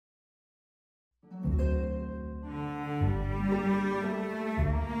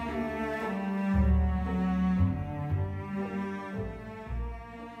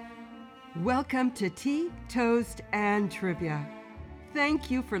Welcome to Tea, Toast, and Trivia.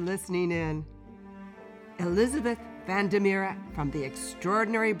 Thank you for listening in. Elizabeth Vandermeer from the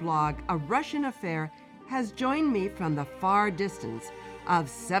extraordinary blog A Russian Affair has joined me from the far distance of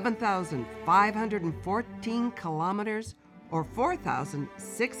 7,514 kilometers or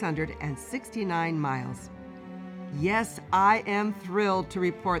 4,669 miles. Yes, I am thrilled to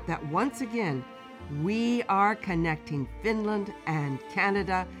report that once again, we are connecting Finland and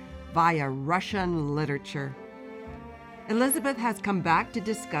Canada via Russian literature. Elizabeth has come back to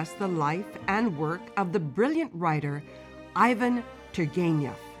discuss the life and work of the brilliant writer Ivan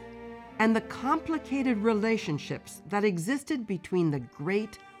Turgenev and the complicated relationships that existed between the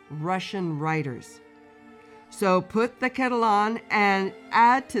great Russian writers. So put the kettle on and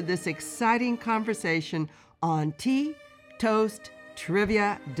add to this exciting conversation on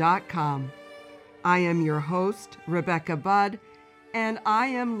teatoasttrivia.com. I am your host, Rebecca Budd, and I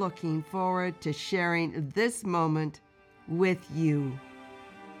am looking forward to sharing this moment with you.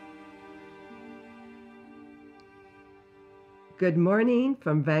 Good morning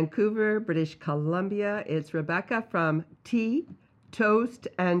from Vancouver, British Columbia. It's Rebecca from Tea, Toast,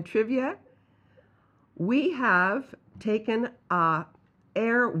 and Trivia. We have taken a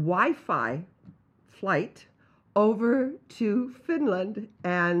air Wi-Fi flight over to Finland,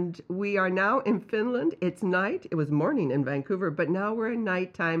 and we are now in Finland. It's night. It was morning in Vancouver, but now we're in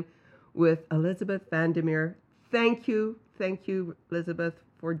nighttime with Elizabeth Vandermeer. Thank you, Elizabeth,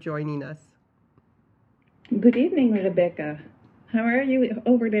 for joining us. Good evening, Rebecca. How are you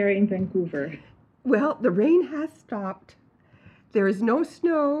over there in Vancouver? Well, the rain has stopped. There is no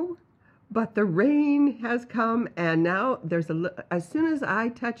snow, but the rain has come, and now as soon as I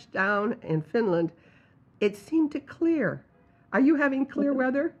touched down in Finland, it seemed to clear. Are you having clear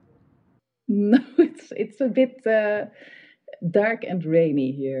weather? No, it's a bit dark and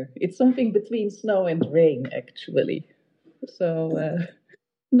rainy here. It's something between snow and rain, actually. So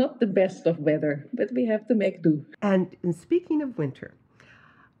not the best of weather, but we have to make do. And speaking of winter,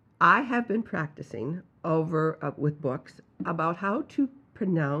 I have been practicing over with books about how to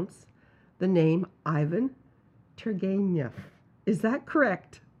pronounce the name Ivan Turgenev. Is that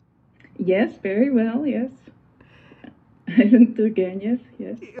correct? Yes, very well, yes. Ivan Turgenev,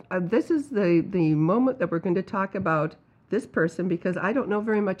 yes. This is the moment that we're going to talk about this person, because I don't know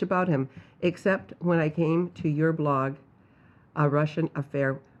very much about him, except when I came to your blog, A Russian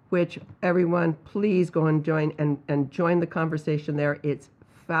Affair, which everyone, please go and join the conversation there. It's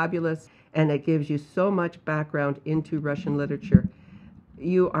fabulous, and it gives you so much background into Russian literature.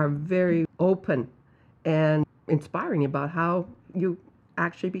 You are very open and inspiring about how you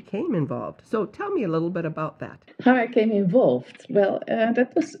actually became involved. So tell me a little bit about that. How I came involved? Well,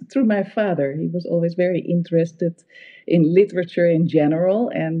 that was through my father. He was always very interested in literature in general,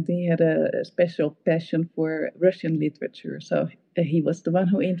 and he had a special passion for Russian literature. So he was the one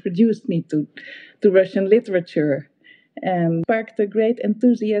who introduced me to Russian literature and sparked a great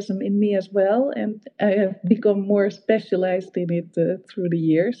enthusiasm in me as well. And I have become more specialized in it through the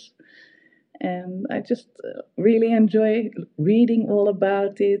years. And I just really enjoy reading all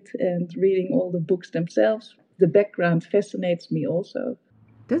about it and reading all the books themselves. The background fascinates me also.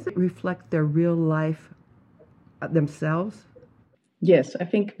 Does it reflect their real life themselves? Yes, I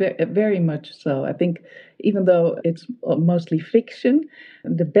think very much so. I think even though it's mostly fiction,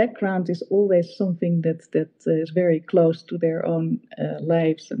 the background is always something that is very close to their own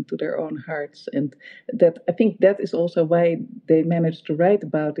lives and to their own hearts. And that I think that is also why they managed to write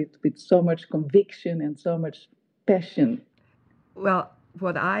about it with so much conviction and so much passion. Well,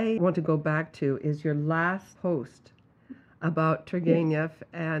 what I want to go back to is your last post about Turgenev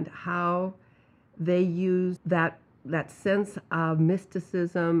and how they used that sense of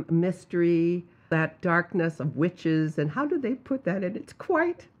mysticism, mystery, that darkness of witches, and how do they put that in? It's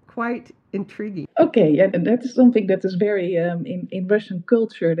quite intriguing. Okay, and that is something that is very, in Russian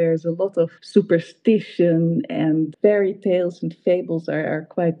culture, there's a lot of superstition, and fairy tales and fables are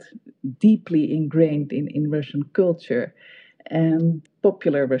quite deeply ingrained in Russian culture and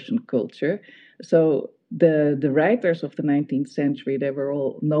popular Russian culture. So the writers of the 19th century, they were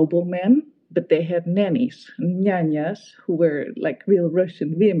all noblemen, but they had nannies, nyanyas, who were like real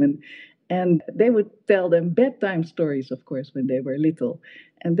Russian women. And they would tell them bedtime stories, of course, when they were little.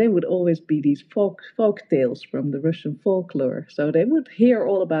 And they would always be these folk tales from the Russian folklore. So they would hear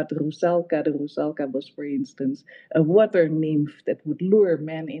all about the Rusalka. The Rusalka was, for instance, a water nymph that would lure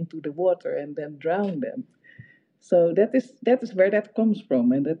men into the water and then drown them. So that is where that comes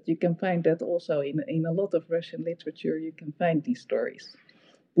from, and that you can find that also in a lot of Russian literature. You can find these stories.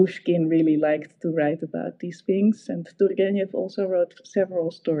 Pushkin really liked to write about these things, and Turgenev also wrote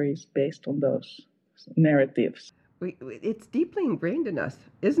several stories based on those narratives. It's deeply ingrained in us,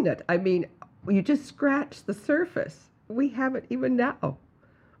 isn't it? I mean, you just scratch the surface. We have it even now.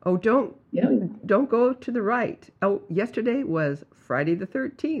 Oh, Yeah, don't go to the right. Oh, yesterday was Friday the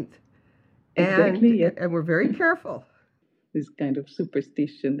 13th. exactly. Yeah. And we're very careful. This kind of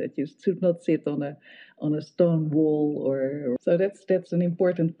superstition that you should not sit on a stone wall, or so that's an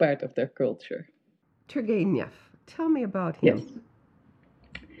important part of their culture. Turgenev, tell me about Yes. him.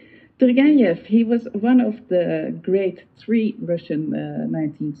 Turgenev, he was one of the great three Russian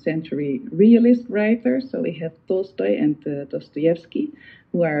 19th century realist writers. So we have Tolstoy and Dostoevsky,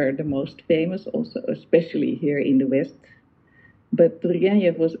 who are the most famous, also especially here in the West. But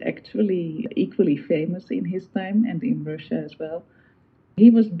Turgenev was actually equally famous in his time and in Russia as well. He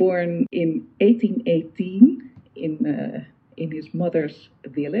was born in 1818 in his mother's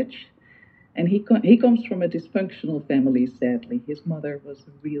village. And he comes from a dysfunctional family, sadly. His mother was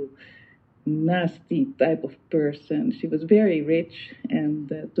a real nasty type of person. She was very rich, and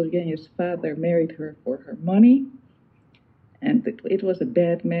Turgenev's father married her for her money. And it was a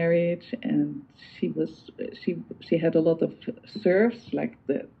bad marriage, and she had a lot of serfs, like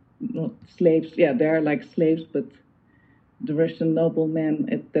the not slaves. Yeah, they are like slaves, but the Russian noblemen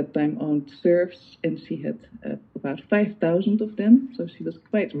at that time owned serfs, and she had about 5,000 of them. So she was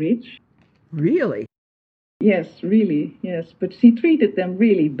quite rich. Really? Yes, really, yes. But she treated them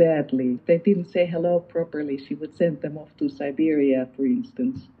really badly. They didn't say hello properly. She would send them off to Siberia, for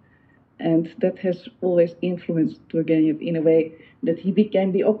instance. And that has always influenced Turgenev in a way that he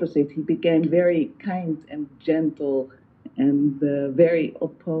became the opposite. He became very kind and gentle and very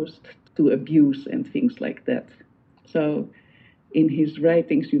opposed to abuse and things like that. So in his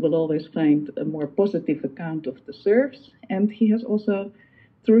writings, you will always find a more positive account of the serfs. And he has also,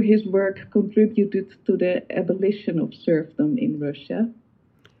 through his work, contributed to the abolition of serfdom in Russia,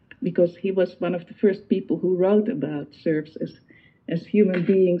 because he was one of the first people who wrote about serfs as human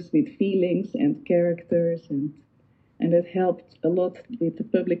beings with feelings and characters, and it helped a lot with the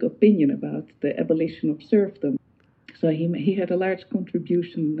public opinion about the abolition of serfdom. So he had a large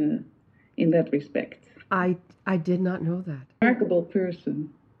contribution in that respect. I did not know that. Remarkable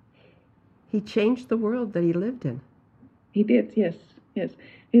person. He changed the world that he lived in. He did, yes, yes.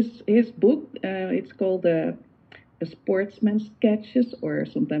 His book, it's called a Sportsman's Sketches, or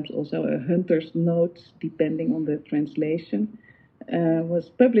sometimes also a Hunter's Notes, depending on the translation, was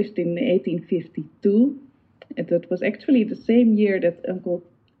published in 1852. And that was actually the same year that Uncle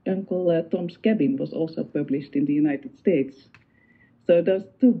Tom's Cabin was also published in the United States. So those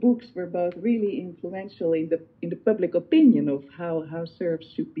two books were both really influential in the public opinion of how serfs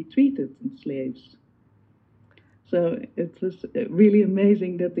should be treated and slaves. So it was really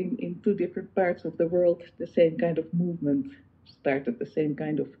amazing that in two different parts of the world, the same kind of movement started, the same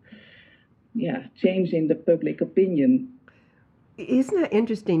kind of change in the public opinion. Isn't that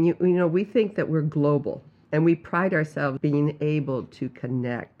interesting? You know, we think that we're global, and we pride ourselves being able to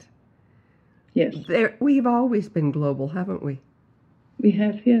connect. Yes. We've always been global, haven't we? We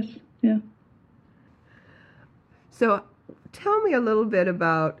have, yes, yeah. So tell me a little bit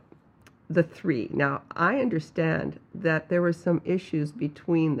about the three. Now, I understand that there were some issues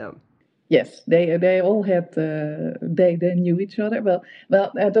between them. Yes, they all had they knew each other well.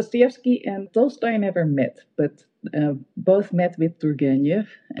 Dostoevsky and Tolstoy never met, but both met with Turgenev.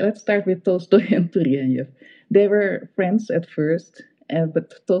 Let's start with Tolstoy and Turgenev. They were friends at first,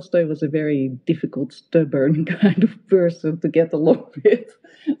 but Tolstoy was a very difficult, stubborn kind of person to get along with,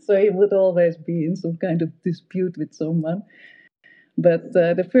 so he would always be in some kind of dispute with someone. But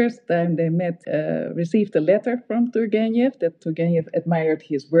the first time they met, received a letter from Turgenev that Turgenev admired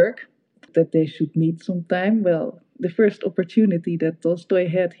his work, that they should meet sometime. Well, the first opportunity that Tolstoy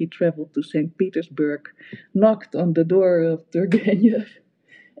had, he traveled to St. Petersburg, knocked on the door of Turgenev,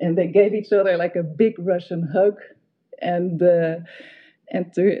 and they gave each other like a big Russian hug. And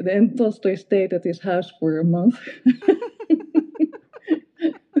then Tolstoy stayed at his house for a month.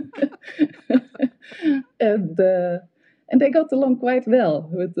 And they got along quite well.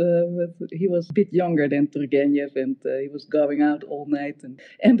 He was a bit younger than Turgenev, and he was going out all night and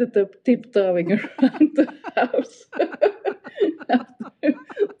ended up tiptoeing around the house after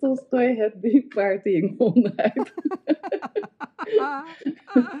Tolstoy had been partying all night.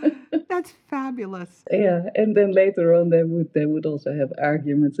 That's fabulous. Yeah, and then later on they would also have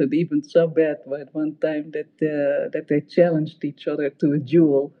arguments, and even so bad at one time that they challenged each other to a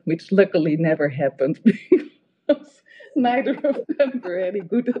duel, which luckily never happened because neither of them were any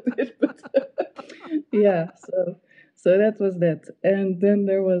good at it. But yeah, So that was that. And then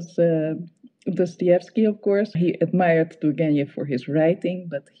there was Dostoevsky, of course. He admired Turgenev for his writing,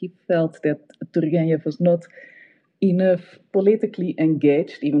 but he felt that Turgenev was not enough politically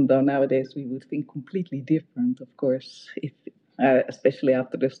engaged, even though nowadays we would think completely different, of course, if, especially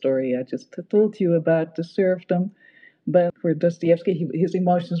after the story I just told you about the serfdom. But for Dostoevsky, his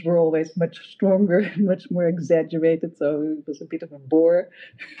emotions were always much stronger, much more exaggerated, so he was a bit of a bore.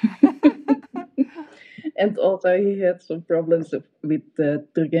 And also, he had some problems with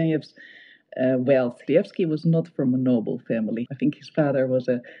Turgenev's wealth. Dostoevsky was not from a noble family. I think his father was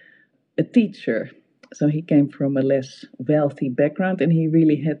a teacher, so he came from a less wealthy background, and he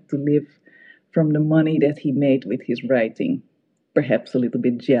really had to live from the money that he made with his writing. Perhaps a little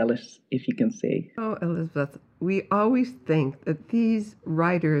bit jealous, if you can say. Oh, Elizabeth, we always think that these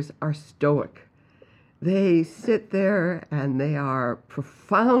writers are stoic. They sit there and they are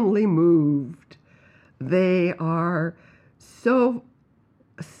profoundly moved. They are so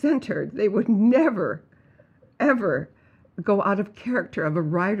centered. They would never, ever go out of character of a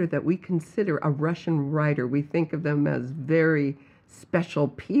writer that we consider a Russian writer. We think of them as very special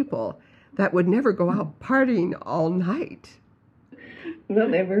people that would never go out partying all night. Well,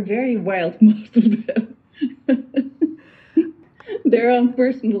 they were very wild, most of them. Their own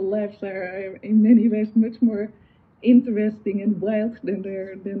personal lives are in many ways much more interesting and wild than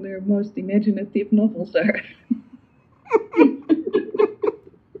their most imaginative novels are.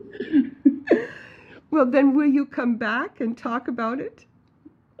 Well, then will you come back and talk about it?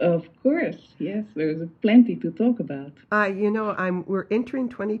 Of course, yes, there's plenty to talk about. We're entering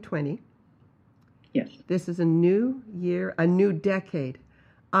 2020. Yes. This is a new year, a new decade.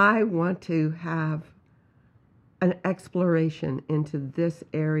 I want to have an exploration into this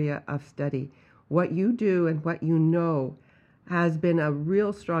area of study. What you do and what you know has been a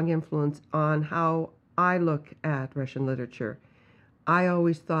real strong influence on how I look at Russian literature. I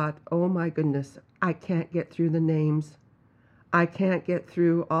always thought, oh my goodness, I can't get through the names. I can't get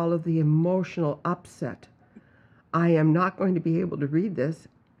through all of the emotional upset. I am not going to be able to read this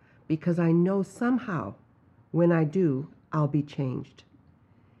because I know somehow when I do, I'll be changed.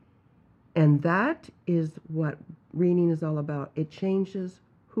 And that is what reading is all about. It changes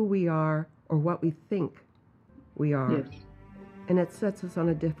who we are or what we think we are. Yes. And it sets us on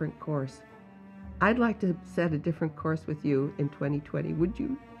a different course. I'd like to set a different course with you in 2020. Would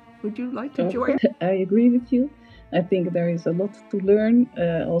you like to join? I agree with you. I think there is a lot to learn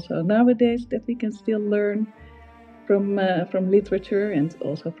also nowadays that we can still learn from literature and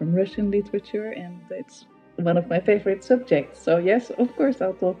also from Russian literature, and it's one of my favorite subjects. So yes, of course,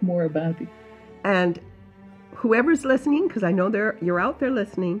 I'll talk more about it. And whoever's listening, because I know you're out there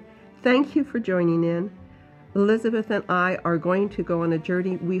listening, thank you for joining in. Elizabeth and I are going to go on a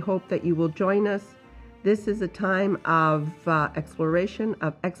journey. We hope that you will join us. This is a time of exploration,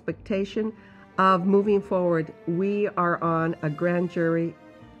 of expectation, of moving forward. We are on a grand journey.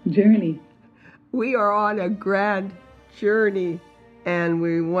 We are on a grand journey, and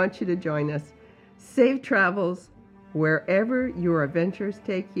we want you to join us. Safe travels wherever your adventures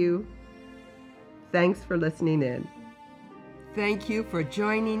take you. Thanks for listening in. Thank you for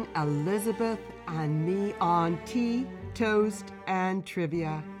joining Elizabeth and me on Tea, Toast, and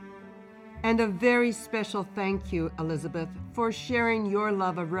Trivia. And a very special thank you, Elizabeth, for sharing your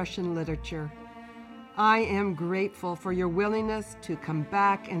love of Russian literature. I am grateful for your willingness to come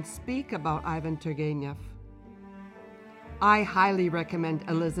back and speak about Ivan Turgenev. I highly recommend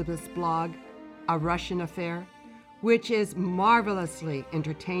Elizabeth's blog, A Russian Affair, which is marvelously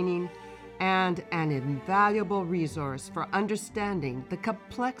entertaining and an invaluable resource for understanding the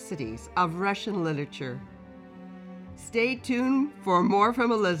complexities of Russian literature. Stay tuned for more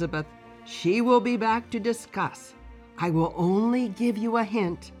from Elizabeth. She will be back to discuss. I will only give you a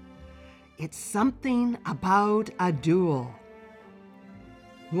hint. It's something about a duel.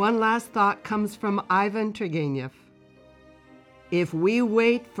 One last thought comes from Ivan Turgenev. If we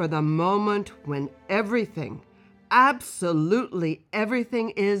wait for the moment when everything, absolutely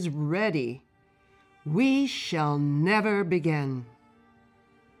everything is ready, we shall never begin.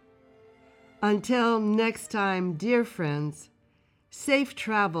 Until next time, dear friends, safe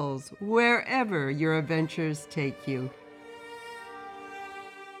travels wherever your adventures take you.